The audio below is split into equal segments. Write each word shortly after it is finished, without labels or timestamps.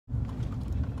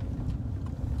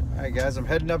Hi guys, I'm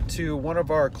heading up to one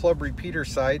of our club repeater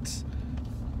sites,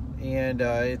 and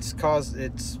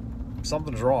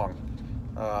something's wrong.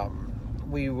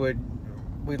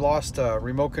 We lost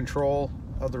remote control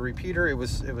of the repeater. It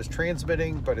was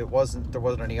transmitting, but there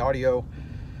wasn't any audio.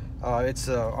 It's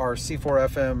our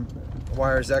C4 FM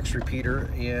wires X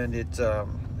repeater, and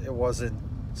it wasn't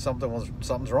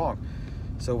something's wrong.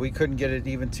 So we couldn't get it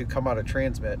even to come out of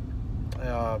transmit.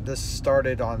 This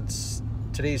started on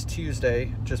today's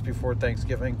Tuesday, just before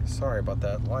Thanksgiving. Sorry about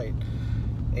that light.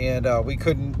 And we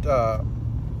couldn't.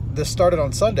 This started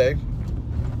on Sunday,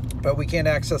 but we can't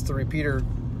access the repeater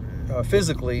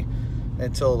physically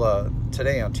until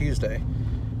today on Tuesday,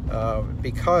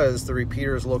 because the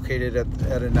repeater is located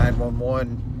at a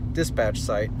 911 dispatch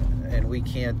site, and we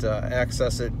can't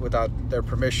access it without their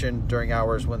permission during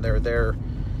hours when they're there.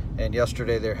 And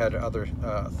yesterday they had other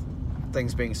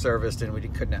things being serviced, and we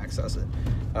couldn't access it.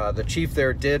 The chief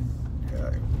there did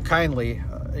kindly,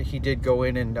 he did go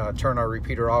in and turn our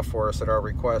repeater off for us at our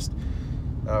request.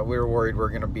 We were worried we're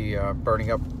going to be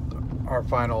burning up our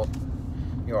final,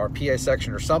 our PA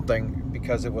section or something,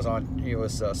 because it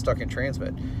was stuck in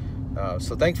transmit.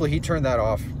 So thankfully he turned that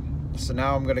off. So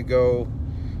now I'm going to go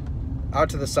out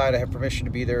to the side. I have permission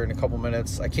to be there in a couple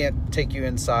minutes. I can't take you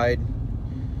inside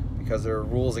because there are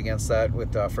rules against that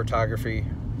with photography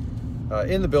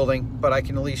in the building, but I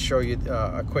can at least show you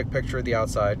a quick picture of the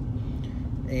outside,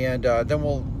 and then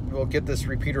we'll get this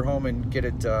repeater home and get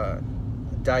it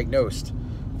diagnosed,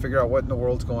 figure out what in the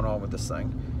world's going on with this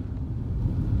thing.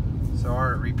 So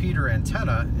our repeater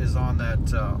antenna is on that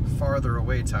farther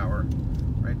away tower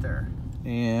right there,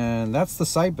 and that's the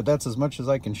site, but that's as much as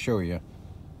I can show you.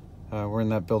 We're in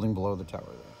that building below the tower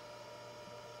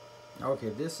there. Okay,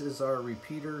 this is our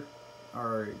repeater,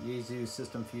 our Yaesu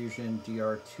System Fusion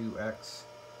DR-2X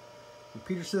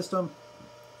repeater system.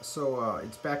 So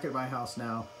it's back at my house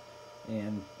now,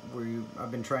 and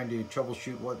I've been trying to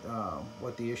troubleshoot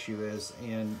what the issue is,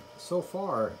 and so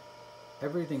far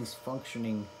everything's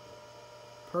functioning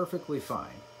perfectly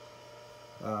fine,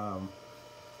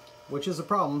 which is a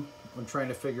problem when trying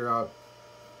to figure out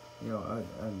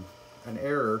an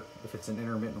error if it's an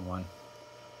intermittent one.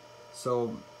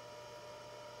 So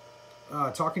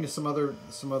talking to some other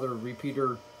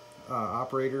repeater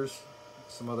operators,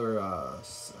 some other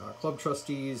club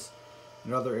trustees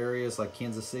in other areas like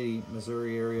Kansas City,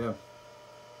 Missouri area.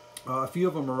 A few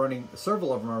of them are running,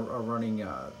 several of them are running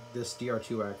this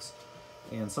DR-2X,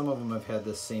 and some of them have had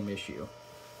this same issue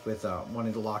with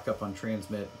wanting to lock up on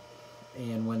transmit.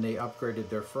 And when they updated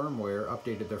their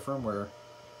firmware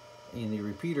in the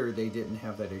repeater, they didn't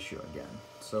have that issue again.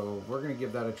 So we're going to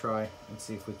give that a try and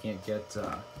see if we can't get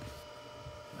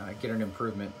an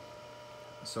improvement.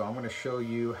 So I'm going to show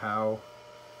you how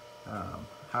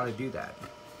to do that.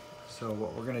 So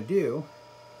what we're going to do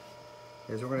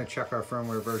is we're going to check our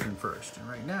firmware version first. And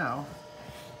right now,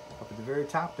 up at the very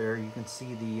top there, you can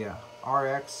see the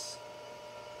RX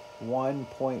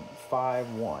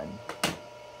 1.51.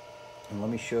 And let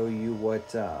me show you what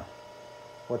the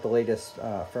latest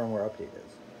firmware update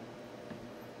is.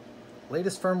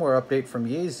 Latest firmware update from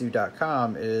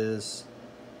Yaesu.com is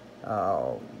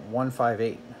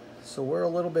 158. So we're a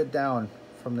little bit down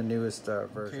from the newest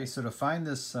version. Okay, so to find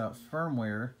this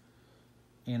firmware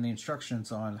and the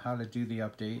instructions on how to do the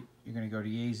update, you're going to go to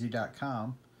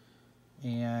Yaesu.com,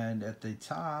 and at the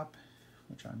top,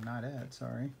 which I'm not at,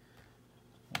 sorry,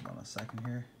 hold on a second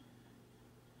here.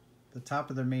 The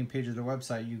top of the main page of the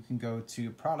website, you can go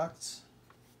to products.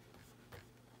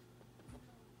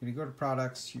 You're going to go to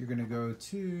products, you're going to go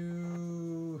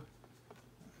to,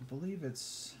 I believe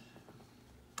it's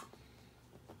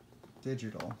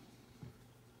digital.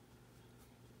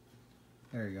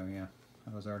 There you go, yeah,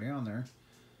 I was already on there.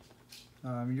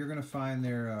 You're going to find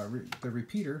their the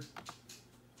repeater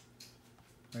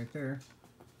right there.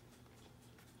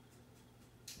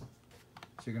 So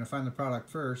you're going to find the product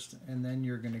first, and then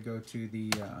you're going to go to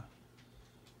the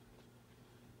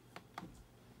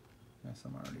yes,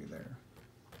 I'm already there.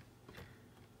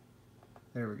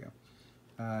 There we go.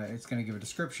 It's going to give a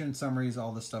description, summaries,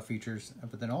 all the stuff, features,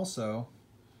 but then also,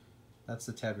 that's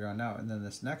the tab you're on now, and then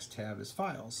this next tab is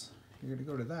files. You're going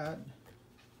to go to that,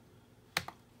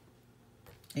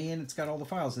 and it's got all the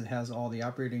files. It has all the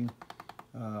operating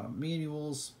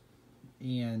manuals,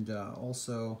 and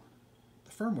also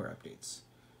the firmware updates.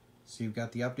 So you've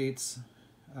got the updates,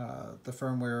 the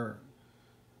firmware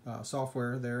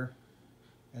software there,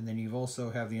 and then you've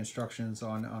also have the instructions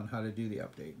on how to do the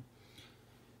update.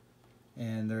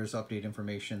 And there's update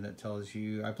information that tells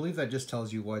you, I believe that just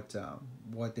tells you what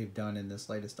they've done in this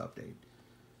latest update.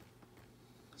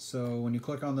 So when you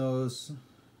click on those,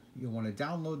 you'll want to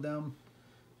download them,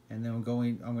 And then I'm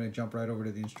going to jump right over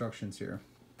to the instructions here.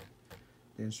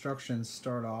 The instructions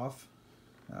start off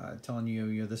telling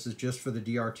you, this is just for the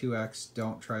DR-2X.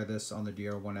 Don't try this on the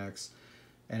DR-1X.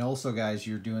 And also, guys,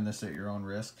 you're doing this at your own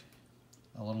risk.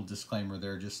 A little disclaimer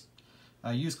there. Just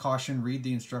use caution. Read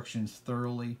the instructions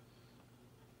thoroughly.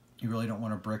 You really don't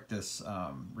want to brick this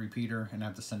repeater and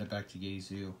have to send it back to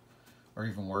Yaesu, or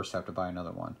even worse, have to buy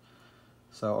another one.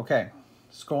 So, okay,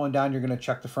 scrolling down, you're going to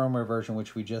check the firmware version,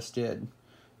 which we just did.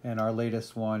 And our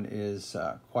latest one is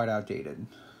quite outdated.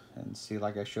 And see,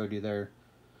 like I showed you there,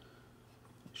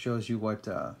 shows you what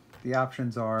the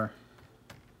options are.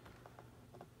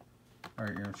 Or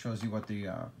it shows you what the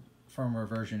firmware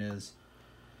version is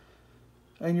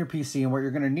in your PC. And what you're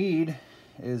going to need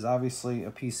is obviously a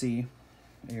PC.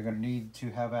 You're going to need to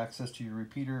have access to your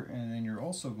repeater, and then you're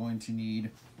also going to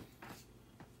need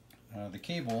the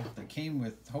cable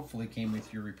that hopefully came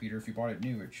with your repeater. If you bought it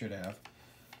new, it should have.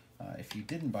 If you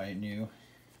didn't buy it new,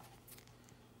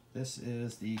 this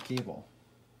is the cable.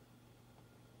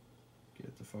 Get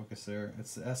it to focus there.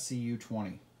 It's the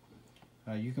SCU20.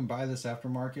 You can buy this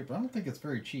aftermarket, but I don't think it's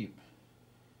very cheap.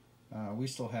 We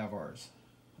still have ours.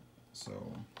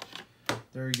 So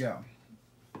there you go.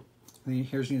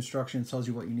 Here's the instructions. Tells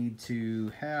you what you need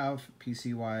to have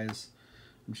PC-wise.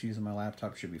 I'm just using my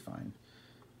laptop. Should be fine.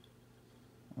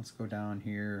 Let's go down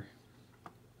here.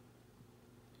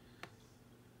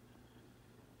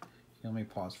 Let me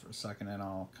pause for a second and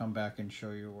I'll come back and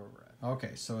show you where we're at.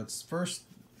 Okay, so it's first,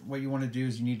 what you want to do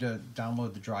is you need to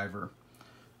download the driver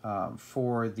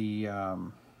for the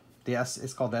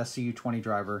it's called the SCU20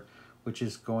 driver, which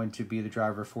is going to be the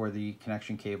driver for the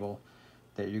connection cable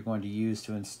that you're going to use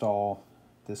to install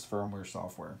this firmware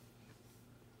software.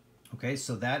 Okay,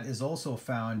 so that is also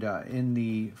found in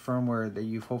the firmware that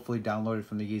you've hopefully downloaded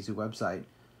from the Yaesu website.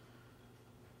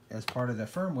 As part of the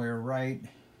firmware, right,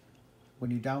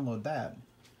 when you download that,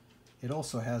 it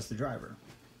also has the driver.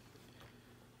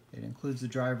 It includes the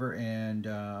driver, and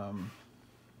I'm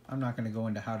not going to go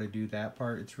into how to do that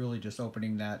part. It's really just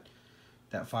opening that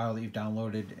file that you've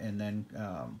downloaded and then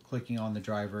clicking on the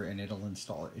driver, and it'll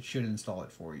install it. It should install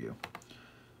it for you.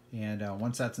 And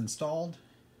once that's installed,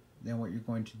 then what you're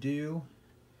going to do,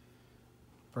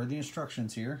 per the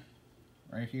instructions here,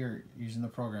 right here, using the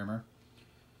programmer,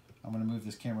 I'm going to move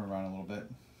this camera around a little bit.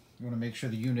 You want to make sure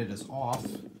the unit is off.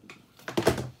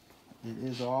 It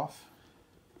is off.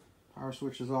 Power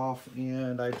switch is off,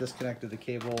 and I disconnected the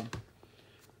cable.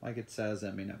 Like it says,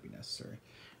 that may not be necessary.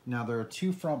 Now there are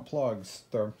two front plugs.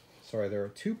 There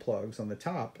are two plugs on the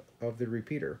top of the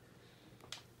repeater.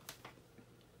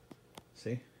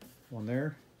 See? One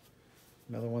there,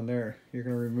 another one there. You're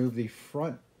going to remove the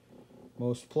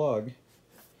frontmost plug.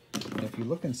 And if you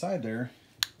look inside there,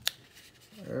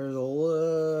 there's a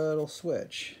little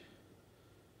switch.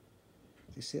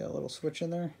 Do you see that little switch in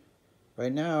there?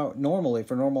 Right now, normally,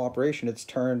 for normal operation, it's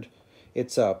pushed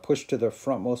to the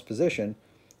frontmost position.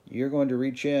 You're going to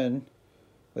reach in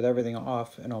with everything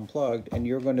off and unplugged, and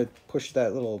you're going to push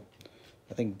that little,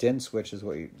 I think DIN switch is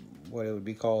what it would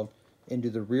be called, into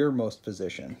the rearmost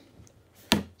position.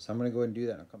 So I'm going to go ahead and do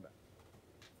that and I'll come back.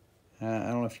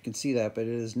 I don't know if you can see that, but it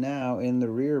is now in the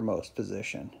rearmost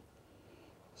position.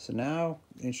 So now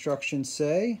the instructions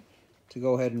say to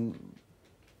go ahead and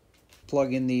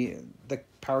plug in the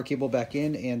power cable back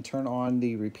in and turn on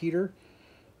the repeater.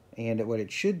 And what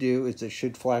it should do is it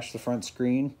should flash the front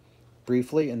screen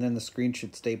briefly, and then the screen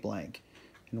should stay blank.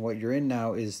 And what you're in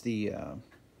now is the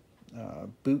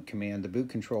boot command, the boot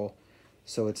control.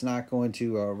 So it's not going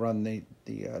to run the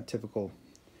typical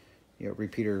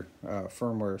repeater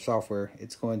firmware software.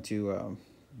 It's going to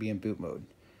be in boot mode.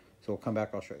 So we'll come back,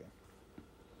 I'll show you.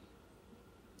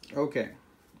 Okay,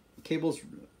 cable's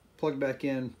plugged back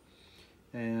in,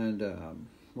 and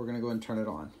we're going to go ahead and turn it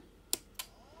on.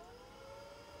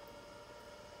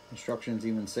 Instructions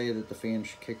even say that the fan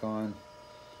should kick on.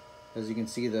 As you can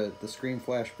see, the screen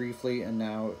flashed briefly, and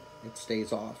now it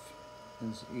stays off.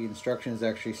 And the instructions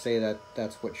actually say that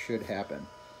that's what should happen.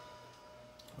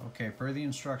 Okay, per the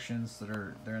instructions that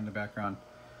are there in the background,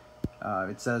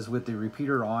 it says with the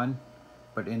repeater on,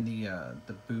 but in the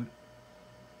boot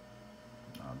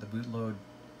load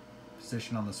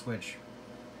position on the switch.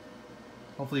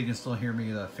 Hopefully you can still hear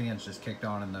me. The fan's just kicked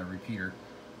on in the repeater.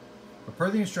 But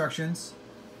per the instructions,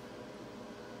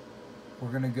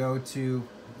 we're gonna go to.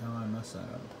 Oh, I messed that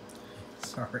up.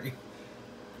 Sorry.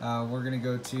 We're gonna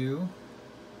go to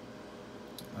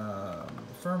the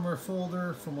firmware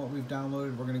folder from what we've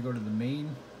downloaded. We're going to go to the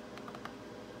main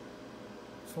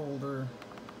folder,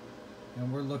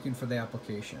 and we're looking for the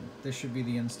application. This should be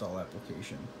the install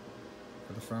application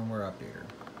for the firmware updater.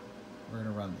 We're going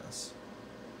to run this.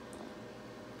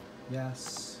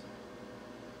 Yes.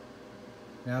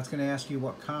 Now it's going to ask you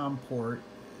what COM port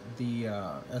the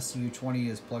SCU20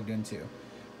 is plugged into. And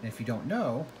if you don't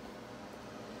know,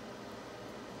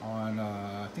 on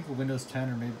I think a Windows 10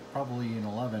 or maybe probably in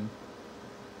 11,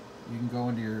 you can go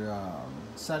into your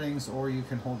settings, or you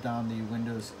can hold down the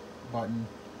Windows button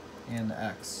and the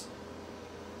X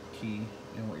key,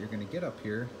 and what you're going to get up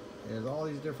here is all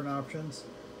these different options.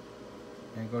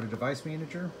 And go to Device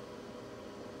Manager,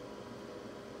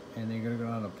 and then you're going to go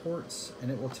down to Ports, and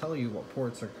it will tell you what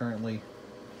ports are currently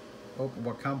open,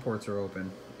 what COM ports are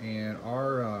open. And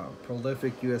our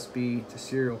prolific USB to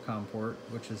serial COM port,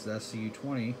 which is the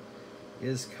SCU20,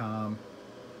 is COM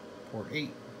port 8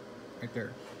 right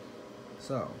there.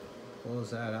 So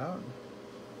close that out,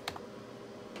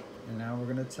 and now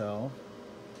we're going to tell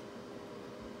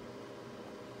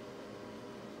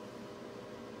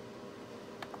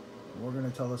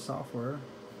the software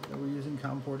that we're using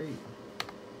COM port 8.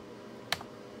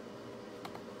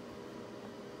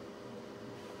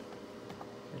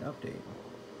 Hit update.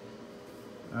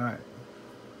 Alright.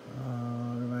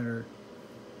 Reminder,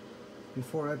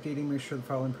 before updating, make sure the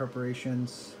following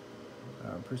preparations.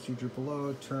 Procedure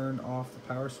below: turn off the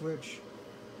power switch,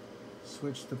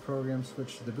 switch the program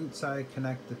switch to the boot side,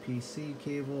 connect the PC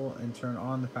cable, and turn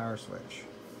on the power switch.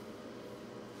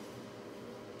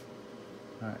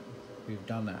 Alright, we've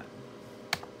done that.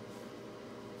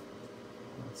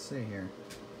 Let's see here.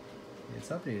 It's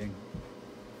updating.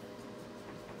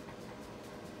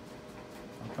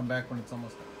 I'll come back when it's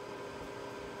almost done.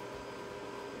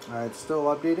 Alright, it's still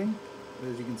updating.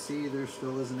 As you can see, there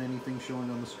still isn't anything showing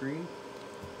on the screen,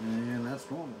 and that's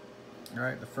normal.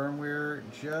 Alright, the firmware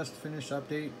just finished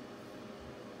update,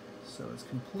 so it's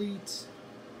complete.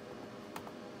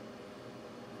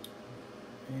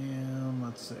 And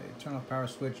let's see, turn off power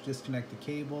switch, disconnect the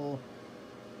cable,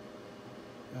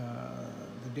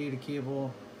 the data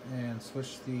cable, and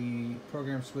switch the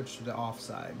program switch to the off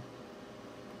side.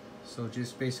 So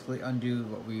just basically undo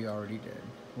what we already did,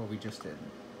 what we just did.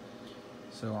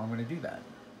 So I'm going to do that.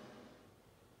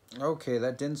 Okay,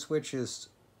 that DIN switch is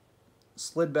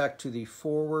slid back to the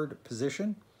forward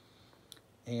position,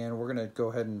 and we're going to go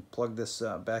ahead and plug this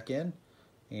back in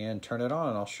and turn it on,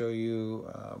 and I'll show you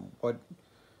what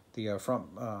the front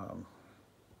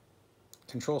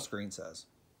control screen says.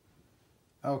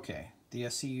 Okay, the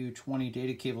SCU20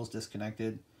 data cable is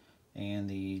disconnected, and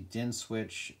the DIN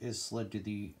switch is slid to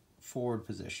the forward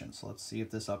position. So let's see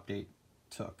if this update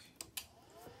took.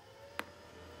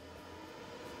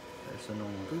 There's a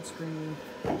normal boot screen.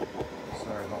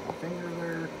 Sorry about my finger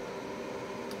there.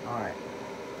 Alright,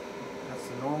 that's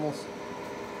the normal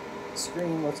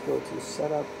screen. Let's go to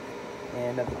Setup,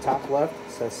 and at the top left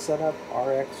it says Setup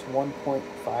RX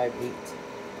 1.58.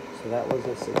 So that was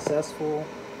a successful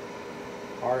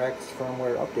RX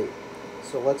firmware update.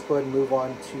 So let's go ahead and move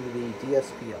on to the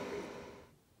DSP update.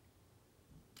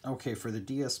 Okay, for the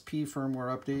DSP firmware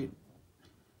update,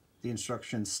 the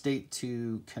instructions state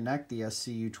to connect the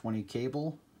SCU20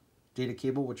 cable, data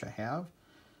cable, which I have.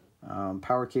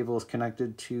 Power cable is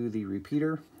connected to the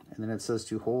repeater, and then it says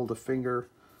to hold a finger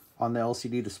on the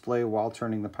LCD display while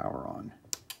turning the power on.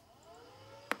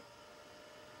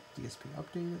 DSP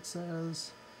update, it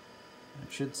says.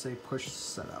 It should say push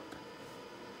setup.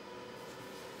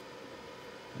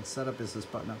 And setup is this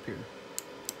button up here.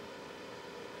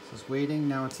 It says waiting,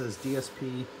 now it says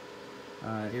DSP,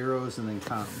 arrows, and then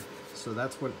COM. So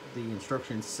that's what the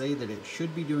instructions say that it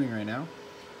should be doing right now.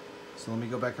 So let me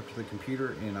go back up to the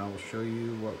computer and I will show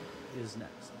you what is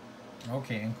next.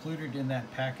 Okay, included in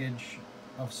that package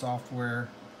of software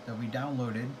that we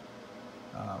downloaded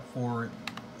for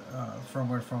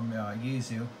firmware from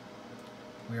Yaesu,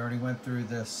 we already went through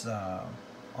this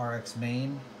RX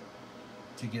main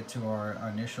to get to our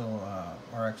initial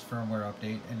RX firmware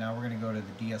update, and now we're going to go to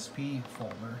the DSP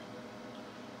folder,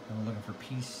 and we're looking for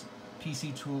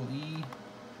PC Tool E,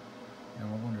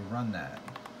 and we're going to run that.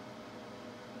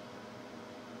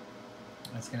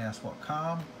 It's going to ask what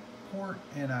COM port,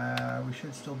 and we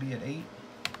should still be at 8.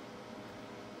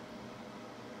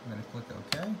 I'm going to click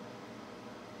OK.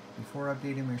 Before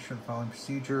updating, make sure the following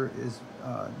procedure is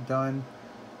done.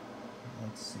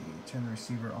 Let's see, turn the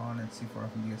receiver on and C4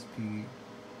 from DSP,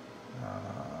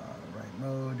 right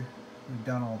mode. We've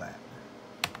done all that.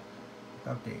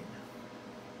 Update.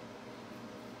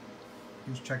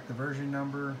 Please check the version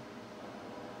number.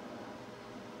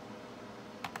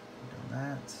 We've done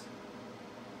that.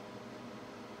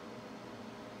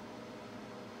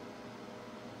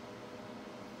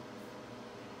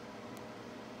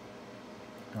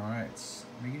 Alright,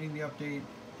 beginning the update.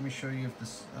 Let me show you if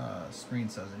this screen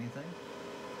says anything.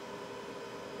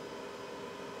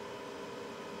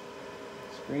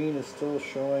 Screen is still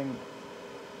showing.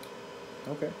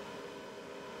 Okay.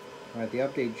 All right, the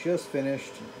update just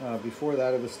finished. Before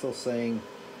that, it was still saying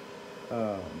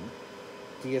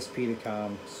DSP to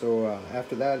COM. So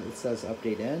after that, it says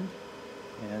update end.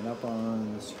 And up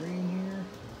on the screen here,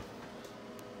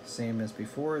 same as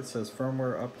before, it says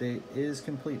firmware update is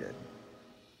completed.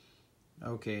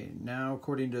 Okay, now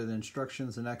according to the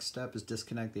instructions, the next step is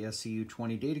disconnect the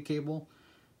SCU20 data cable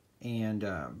and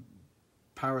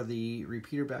power the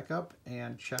repeater back up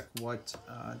and check what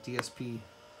DSP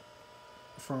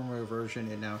firmware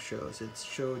version it now shows. It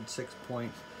showed it showed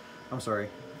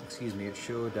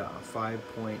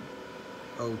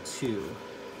 5.02,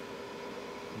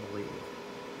 I believe,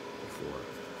 before.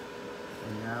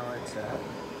 And now it's at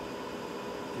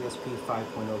DSP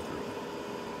 5.03.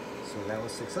 So that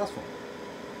was successful.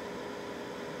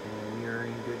 And we are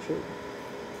in good shape.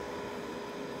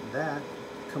 That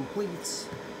completes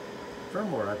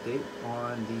firmware update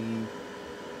on the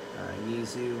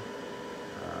Yaesu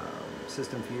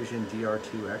System Fusion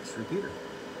DR-2X repeater.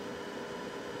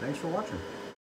 Thanks for watching.